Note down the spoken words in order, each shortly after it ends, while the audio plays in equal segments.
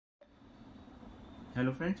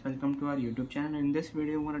Hello friends, welcome to our YouTube channel. In this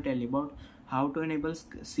video I'm going to tell you about how to enable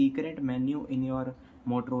secret menu in your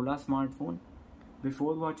Motorola smartphone.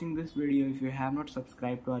 Before watching this video, if you have not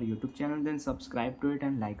subscribed to our YouTube channel, then subscribe to it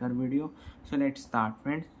and like our video. So let's start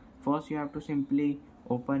friends. First you have to simply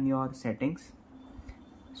open your settings.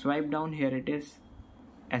 Swipe down, here it is,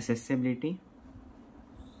 accessibility.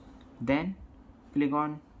 Then click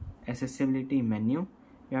on accessibility menu.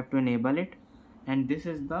 You have to enable it, and this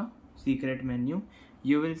is the secret menu.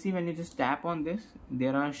 You will see when you just tap on this,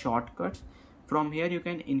 there are shortcuts. From here you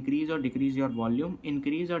can increase or decrease your volume,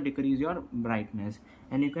 increase or decrease your brightness,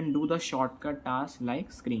 and you can do the shortcut tasks like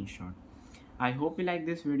screenshot. I hope you like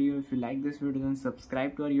this video. If you like this video, then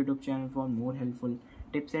subscribe to our YouTube channel for more helpful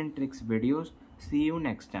tips and tricks videos. See you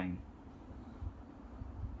next time.